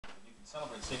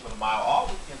Celebrate Cinco de Mayo all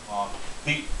weekend long.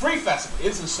 The Free Festival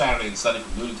is this Saturday and Sunday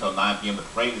from noon until 9 p.m. The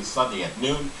parade is Sunday at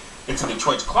noon. It's in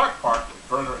Detroit's Clark Park with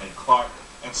Verner and Clark.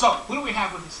 And so, who do we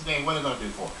have with us today? What are they going to do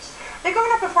for us? They're going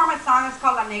to perform a song. It's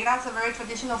called La Negra. It's a very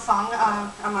traditional song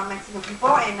among Mexican people.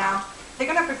 And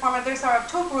they're going to perform it. There's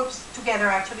two groups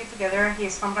together.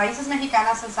 He's from Raíces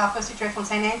Mexicanas in Southwest Detroit from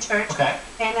St. Anne Church. Okay.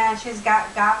 And she's got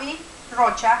Gaby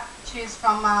Rocha. She's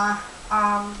from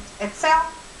Etzel,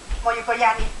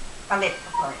 Moyocoyani, Palette,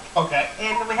 Florida. Okay.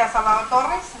 And we have Salvador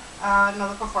Torres,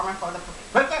 another performer for the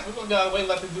parade. Fantastic. We're going to go away and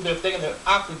let them do their thing in their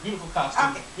absolutely beautiful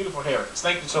costumes, beautiful hair.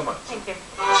 Thank you so much. Thank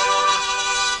you.